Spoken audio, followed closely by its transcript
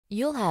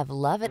You'll have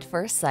love at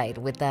first sight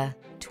with the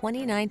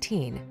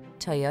 2019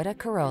 Toyota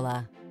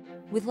Corolla.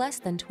 With less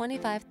than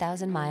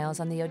 25,000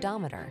 miles on the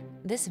odometer,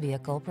 this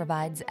vehicle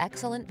provides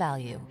excellent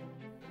value.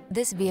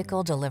 This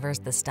vehicle delivers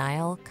the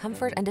style,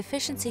 comfort, and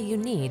efficiency you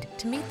need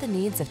to meet the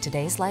needs of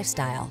today's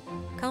lifestyle.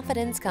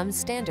 Confidence comes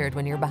standard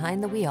when you're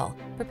behind the wheel,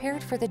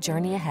 prepared for the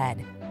journey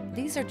ahead.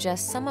 These are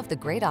just some of the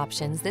great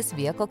options this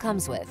vehicle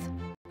comes with: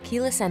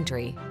 keyless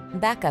entry,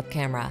 backup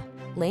camera,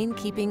 lane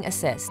keeping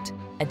assist,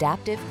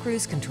 adaptive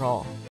cruise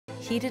control,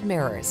 heated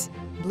mirrors,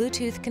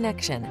 Bluetooth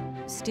connection,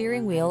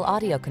 steering wheel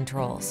audio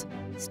controls,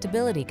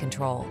 stability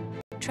control,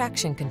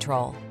 traction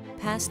control,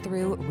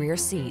 pass-through rear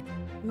seat.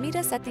 Meet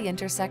us at the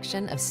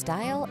intersection of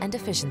style and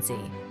efficiency.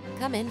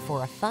 Come in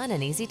for a fun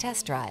and easy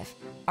test drive.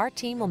 Our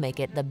team will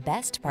make it the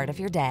best part of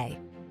your day.